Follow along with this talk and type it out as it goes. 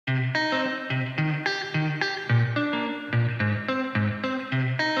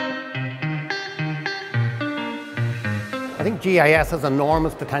I think GIS has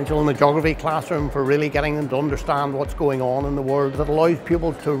enormous potential in the geography classroom for really getting them to understand what's going on in the world. It allows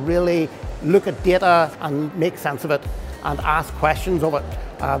pupils to really look at data and make sense of it and ask questions of it.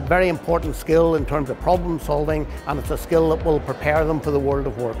 A very important skill in terms of problem solving, and it's a skill that will prepare them for the world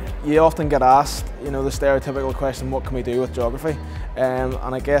of work. You often get asked, the stereotypical question, what can we do with geography? And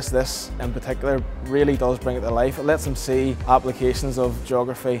I guess this in particular really does bring it to life. It lets them see applications of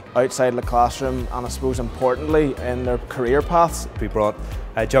geography outside the classroom, and I suppose importantly in their career paths. We brought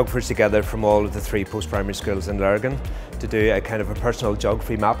geographers together from all of the 3 post-primary schools in Lurgan to do a kind of a personal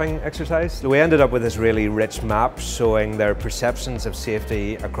geography mapping exercise. So we ended up with this really rich map showing their perceptions of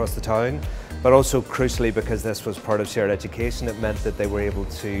safety across the town, but also crucially, because this was part of shared education, it meant that they were able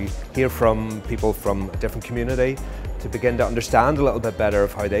to hear from people from a different community to begin to understand a little bit better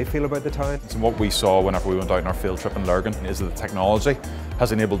of how they feel about the town. And what we saw whenever we went out on our field trip in Lurgan is that the technology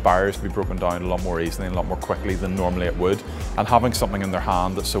has enabled barriers to be broken down a lot more easily and a lot more quickly than normally it would. And having something in their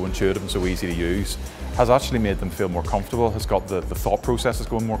hand that's so intuitive and so easy to use has actually made them feel more comfortable, has got the thought processes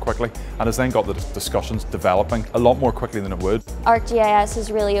going more quickly, and has then got the discussions developing a lot more quickly than it would. ArcGIS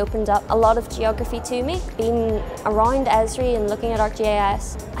has really opened up a lot of geography to me. Being around Esri and looking at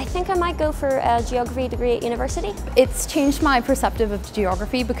ArcGIS, I think I might go for a geography degree at university. It's changed my perspective of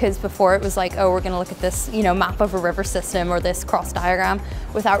geography, because before it was like, oh, we're going to look at this map of a river system or this cross diagram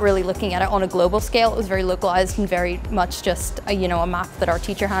without really looking at it on a global scale. It was very localized and very much just a map that our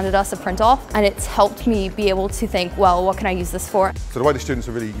teacher handed us a print off, and it's helped me be able to think, well, what can I use this for? So the way the students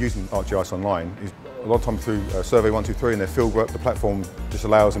are really using ArcGIS Online is a lot of time through Survey 123 and their fieldwork. The platform just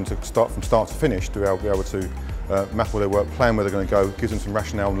allows them to start from start to finish to be able to map all their work, plan where they're going to go, gives them some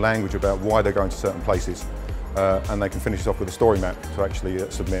rationale and language about why they're going to certain places, and they can finish it off with a story map to actually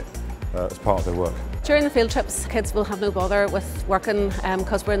submit as part of their work. During the field trips, kids will have no bother with working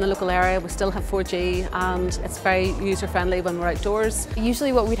because we're in the local area. We still have 4G and it's very user-friendly when we're outdoors.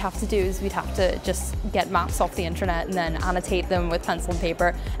 Usually what we'd have to do is we'd have to just get maps off the internet and then annotate them with pencil and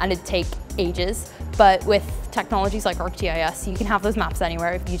paper, and it'd take ages. But with technologies like ArcGIS, you can have those maps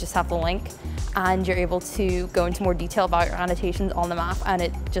anywhere if you just have the link, and you're able to go into more detail about your annotations on the map, and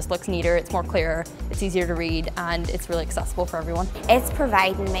it just looks neater, it's more clear, it's easier to read, and it's really accessible for everyone. It's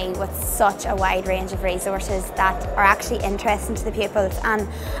providing me with such a wide range of resources that are actually interesting to the pupils and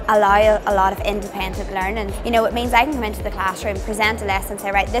allow a lot of independent learning. It means I can come into the classroom, present a lesson,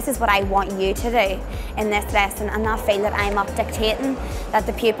 say, right, this is what I want you to do in this lesson, and not feel that I'm up dictating, that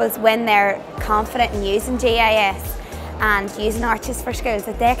the pupils, when they're confident in using GIS and using ArcGIS For Schools,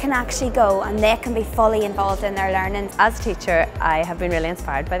 that they can actually go and they can be fully involved in their learning. As a teacher, I have been really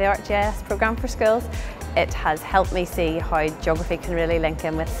inspired by the ArcGIS programme for schools. It has helped me see how geography can really link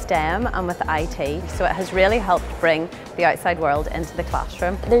in with STEM and with IT, so it has really helped bring the outside world into the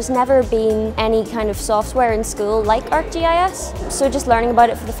classroom. There's never been any kind of software in school like ArcGIS, so just learning about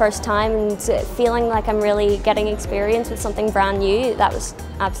it for the first time and feeling like I'm really getting experience with something brand new, that was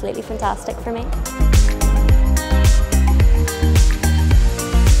absolutely fantastic for me.